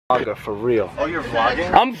Vlogger for real. Oh, you're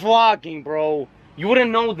vlogging? I'm vlogging, bro. You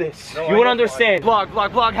wouldn't know this. No, you wouldn't understand. Vlog,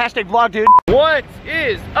 hashtag vlog, dude. What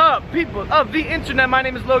is up, people of the internet? My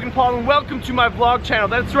name is Logan Paul and welcome to my vlog channel.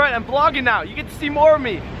 That's right, I'm vlogging now. You get to see more of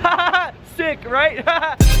me. Sick, right?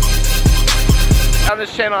 On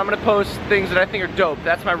this channel, I'm gonna post things that I think are dope.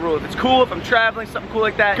 That's my rule. If it's cool, if I'm traveling, something cool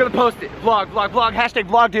like that, I'm gonna post it. Vlog, hashtag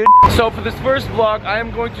vlog, dude. So for this first vlog, I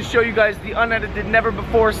am going to show you guys the unedited, never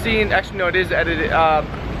before seen, actually no, it is edited,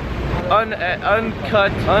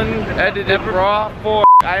 uncut, unedited, raw for.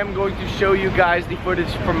 I am going to show you guys the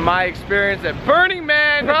footage from my experience at Burning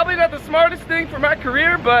Man. Probably not the smartest thing for my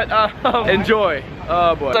career, but enjoy.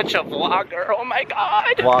 Oh boy. Such a vlogger, oh my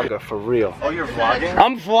god. Vlogger for real. Oh, you're vlogging?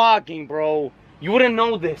 I'm vlogging, bro. You wouldn't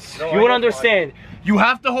know this. No, you wouldn't understand. You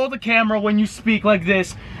have to hold the camera when you speak like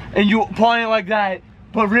this, and you point it like that.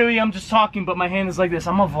 But really, I'm just talking, but my hand is like this.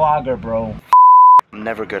 I'm a vlogger, bro. I'm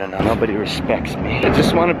never good enough. Nobody respects me. I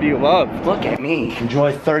just want to be loved. Look at me.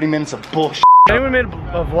 Enjoy 30 minutes of bullshit. Anyone made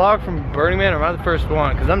a vlog from Burning Man, or am I the first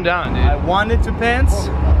one? Because I'm down, dude. I wanted to pants,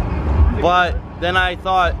 but then I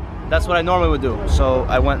thought that's what I normally would do. So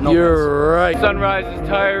I went no You're pants. right. Sunrise is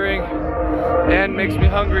tiring and makes me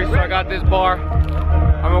hungry, so I got this bar.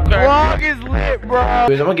 I'm okay. Vlog is lit, bro.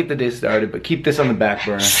 I'm gonna get the day started, but keep this on the back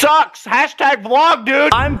burner. Sucks. Hashtag vlog,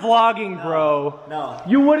 dude. I'm vlogging, bro. No.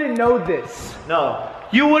 You wouldn't know this. No.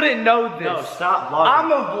 You wouldn't know this. No, stop vlogging.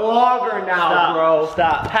 I'm a vlogger now, Stop. bro.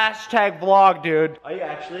 Stop. Hashtag vlog, dude. Are you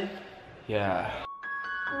actually? Yeah.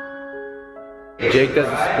 Jake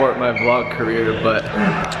doesn't support my vlog career, but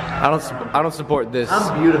I don't support this.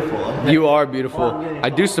 I'm beautiful. You are beautiful. I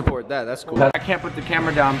do support that. That's cool. I can't put the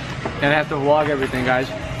camera down and I have to vlog everything, guys.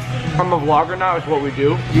 I'm a vlogger now, is what we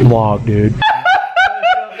do. Vlog, dude.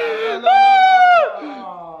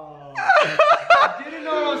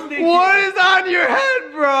 What is on your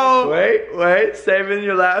head, bro? Wait, saving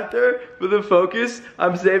your laughter for the focus.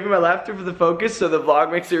 I'm saving my laughter for the focus so the vlog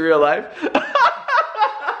makes it real life.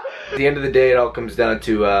 At the end of the day, it all comes down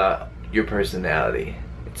to your personality.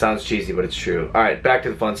 It sounds cheesy, but it's true. All right, back to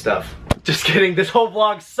the fun stuff. Just kidding. This whole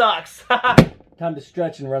vlog sucks. Time to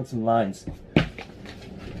stretch and run some lines.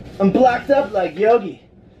 I'm blocked up like Yogi,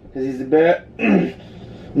 cause he's the bear.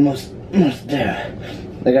 almost there.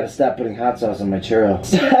 I gotta stop putting hot sauce on my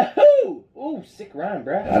churros. Ooh, sick rhyme,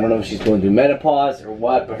 bruh. I don't know if she's going through menopause or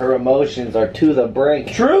what, but her emotions are to the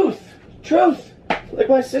brink. Truth! Like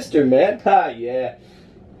my sister, man. Ha, yeah.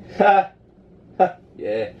 Ha,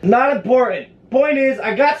 yeah. Not important. Point is,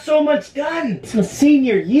 I got so much done. It's my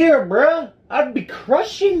senior year, bruh. I'd be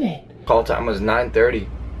crushing it. Call time was 9:30.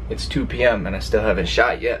 It's 2 p.m. and I still haven't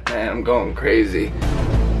shot yet. Man, I'm going crazy.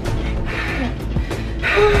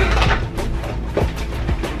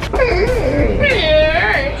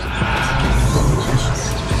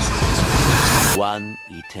 One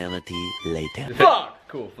eternity later. Fuck!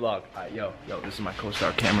 Cool, vlog. Yo, this is my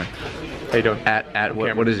co-star Cameron. How you doing? At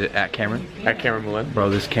what is it? At Cameron? At Cameron Malin. Bro,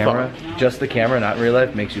 this camera, just the camera, not in real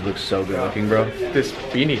life, makes you look so good looking, bro. This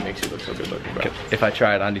beanie makes you look so good looking, bro. If I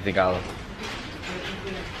try it on, do you think I'll?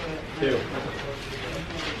 Ew.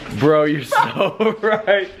 Bro, you're so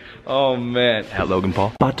right. Oh man. At Logan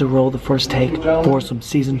Paul. About to roll the first take for some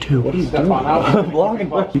season 2. What are you doing? Vlogging,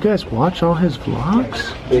 bro. You guys watch all his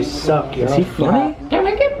vlogs? They suck, yo. Is he funny? Can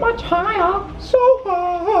I get much higher? So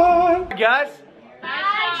high. Guys.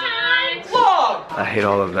 Vlog. I hate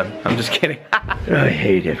all of them. I'm just kidding. I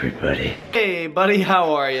hate everybody. Hey, buddy,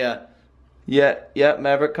 how are ya? Yeah,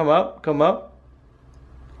 Maverick, come up.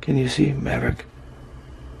 Can you see Maverick?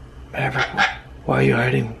 Maverick, why are you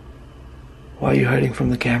hiding? Why are you hiding from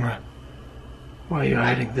the camera? Why are you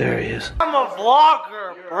hiding? There he is. I'm a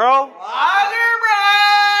vlogger, bro.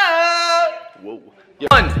 Whoa.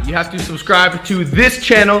 One, you have to subscribe to this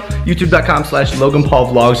channel,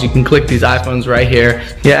 youtube.com/LoganPaulVlogs. You can click these icons right here.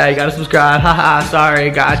 Yeah, you gotta subscribe. Haha, sorry,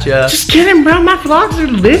 gotcha. Just kidding, bro. My vlogs are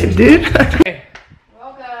lit, dude.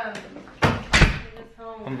 Welcome.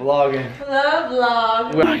 I'm vlogging. Love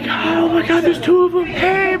vlog. Oh my god, there's 2 of them.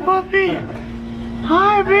 Hey, puppy.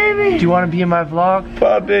 Hi, baby. Do you want to be in my vlog?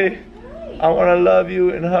 Puppy, I wanna love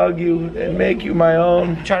you and hug you and make you my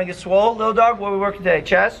own. Trying to get swole, little dog? What we work today?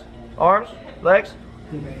 Chest? Arms? Legs?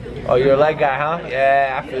 Oh, you're a leg guy, huh?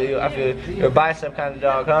 Yeah, I feel you. You're a bicep kind of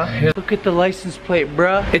dog, huh? Look at the license plate,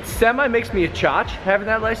 bruh. It semi makes me a chotch having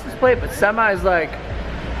that license plate, but semi is like,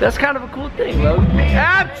 that's kind of a cool thing, Logan.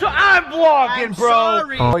 I'm vlogging, bro.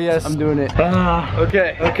 Oh yes, I'm doing it.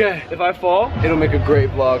 Okay. If I fall, it'll make a great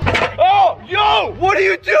vlog. Oh, Yo, what are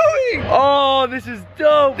you doing? Oh, this is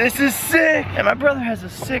dope. This is sick. And my brother has a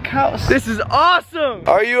sick house. This is awesome.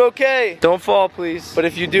 Are you okay? Don't fall, please. But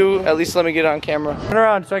if you do, at least let me get it on camera. Turn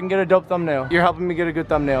around so I can get a dope thumbnail. You're helping me get a good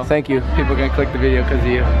thumbnail. Thank you. People are gonna click the video because of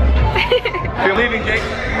you. You're leaving, Jake.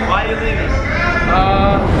 Why are you leaving?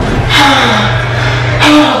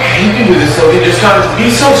 Okay, you can do this, Logan. Just gotta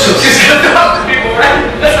be social. Just gotta talk to people,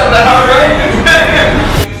 right? That's not that hard, right?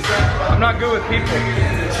 I'm not good with people.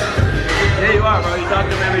 Yeah, you are, bro. You talk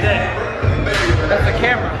to them every day. That's a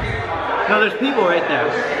camera. No, there's people right there.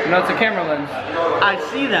 No, it's a camera lens. I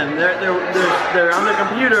see them. They're on their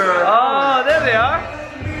computer. Oh, there they are.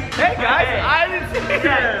 Hey guys, I didn't see you.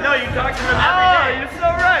 No, you talk to them every day. Oh, you're so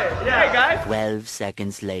right. Yeah. Hey guys. 12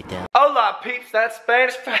 seconds later. Hola peeps, that's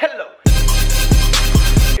Spanish for hello.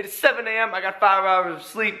 It is 7 a.m. I got 5 hours of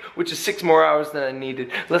sleep, which is 6 more hours than I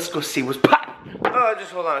needed. Let's go see what's poppin'. Oh,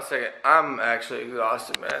 just hold on a second. I'm actually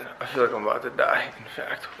exhausted, man. I feel like I'm about to die, in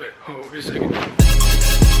fact. Wait a second.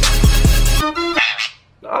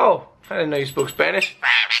 Oh, I didn't know you spoke Spanish.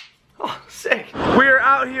 Oh, sick. We're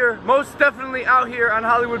out here, most definitely out here on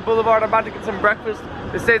Hollywood Boulevard. I'm about to get some breakfast.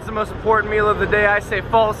 They say it's the most important meal of the day. I say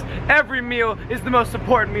false. Every meal is the most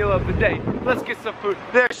important meal of the day. Let's get some food.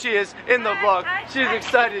 There she is in the vlog. She's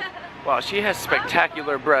excited. Wow, she has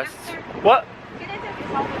spectacular breasts. What? Can I take a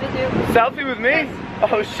selfie with you? Selfie with me?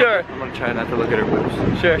 Oh, sure. I'm gonna try not to look at her boobs.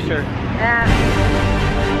 Sure.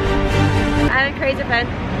 I'm a crazy fan.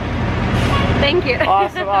 Thank you.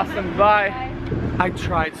 Awesome, awesome. Bye. I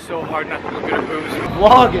tried so hard not to look at her boobs.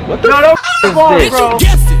 Vlogging. What the vlog, bro.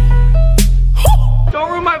 Don't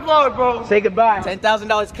ruin my vlog, bro. Say goodbye.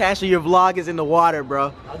 $10,000 cash or your vlog is in the water,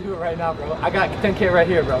 bro. I'll do it right now, bro. I got 10K right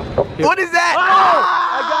here, bro. Here. What is that? Oh!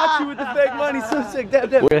 I got you with the fake money. So sick. Damn.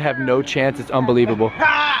 We're gonna have no chance. It's unbelievable. What?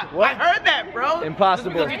 I heard that, bro.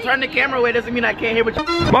 Impossible. Just because you turn the camera away doesn't mean I can't hear what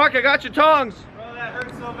you. Mark, I got your tongs. Bro, that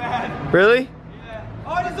hurts so bad. Really? Yeah.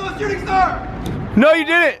 Oh, I just saw a shooting star. No, you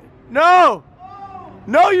didn't. No.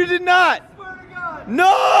 No, you did not. I swear to God.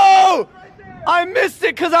 No! I missed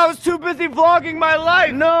it because I was too busy vlogging my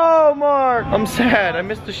life. No, Mark. I'm sad. I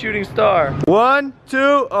missed the shooting star. 1, 2.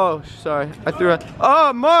 Oh, sorry. I threw it.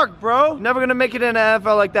 Oh, Mark, bro. Never gonna make it in an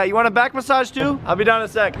NFL like that. You want a back massage too? I'll be down in a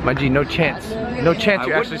sec. My G, no chance. No chance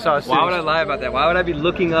you actually saw a shooting. Why would I lie about that? Why would I be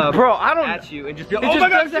looking up bro, I don't, at you and just be it just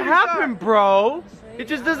doesn't happen, bro. It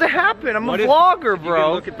just doesn't happen. I'm a vlogger, bro. You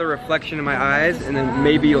can look at the reflection in my eyes and then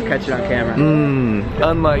maybe you'll catch it on camera.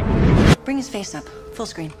 Unlike. Bring his face up, full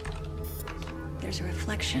screen. There's a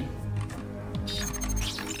reflection.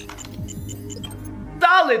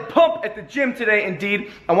 Solid pump at the gym today, indeed.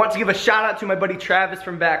 I want to give a shout out to my buddy Travis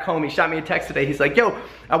from back home. He shot me a text today. He's like, yo,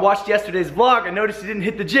 I watched yesterday's vlog. I noticed you didn't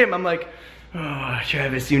hit the gym. I'm like, oh,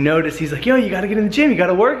 Travis, you noticed? He's like, yo, you gotta get in the gym. You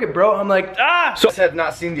gotta work it, bro. I'm like, ah. So I have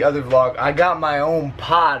not seen the other vlog. I got my own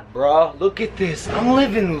pod, bro. Look at this. I'm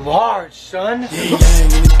living large, son.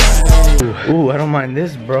 Ooh, I don't mind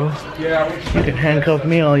this, bro. Yeah. You can handcuff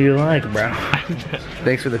me all you like, bro.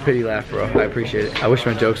 Thanks for the pity laugh, bro. I appreciate it. I wish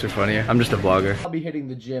my jokes were funnier. I'm just a vlogger. I'll be hitting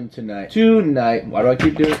the gym tonight. Why do I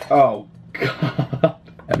keep doing it? Oh, God.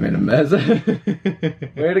 I'm in a mess.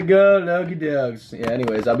 Way to go, Logie Dogs. Yeah,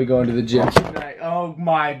 anyways, I'll be going to the gym tonight. Oh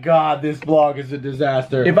my God, this vlog is a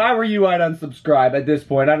disaster. If I were you, I'd unsubscribe at this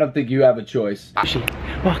point. I don't think you have a choice.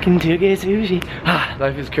 Walking to get sushi. Ah,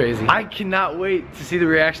 life is crazy. I cannot wait to see the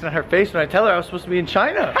reaction on her face when I tell her I was supposed to be in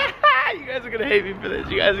China. You guys are gonna hate me for this.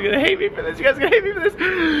 You guys are gonna hate me for this. You guys are gonna hate me for this.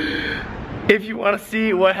 If you want to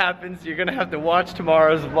see what happens, you're gonna have to watch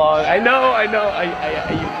tomorrow's vlog. I know,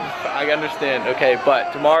 I understand, okay,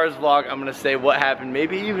 but tomorrow's vlog, I'm gonna say what happened.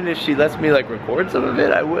 Maybe even if she lets me like record some of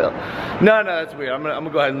it, I will. No, that's weird. I'm gonna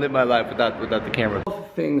go ahead and live my life without the camera.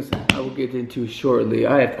 Things I will get into shortly.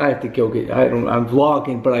 I have to go get. I'm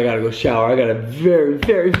vlogging, but I gotta go shower. I got a very,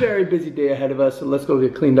 very, very busy day ahead of us. So let's go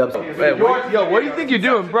get cleaned up. Hey, yo, what do you think you're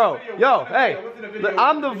doing, bro? Yo, hey,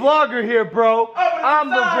 I'm the vlogger here, bro. I'm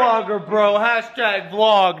the vlogger, bro. Hashtag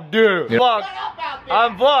vlog, dude. Vlog.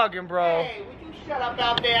 I'm vlogging, bro. Shut up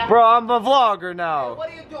out there. Bro, I'm a vlogger now. What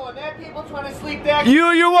are you doing? There are people trying to sleep there.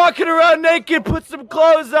 You're walking around naked. Put some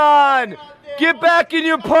clothes on. Get back in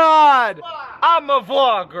your pod. I'm a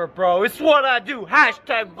vlogger, bro. It's what I do.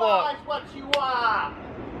 Hashtag vlog. That's what you are.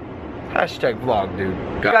 Hashtag vlog, dude.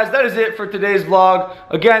 Guys, that is it for today's vlog.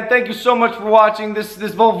 Again, thank you so much for watching. This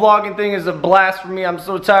whole vlogging thing is a blast for me. I'm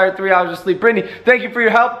so tired. 3 hours of sleep. Brittany, thank you for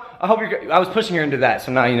your help. I hope I was pushing her into that,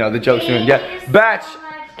 so now you know the joke's doing. Yeah, Batch.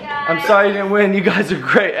 I'm sorry you didn't win. You guys are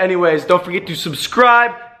great. Anyways, don't forget to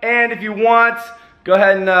subscribe. And if you want, go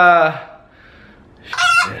ahead and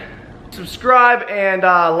Subscribe and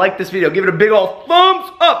like this video. Give it a big old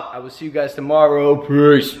thumbs up. I will see you guys tomorrow.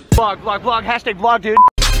 Peace. Vlog, vlog, vlog. Hashtag vlog, dude.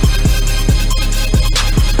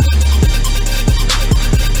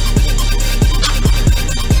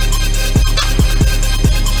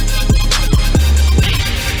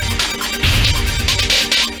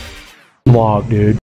 Vlog, dude.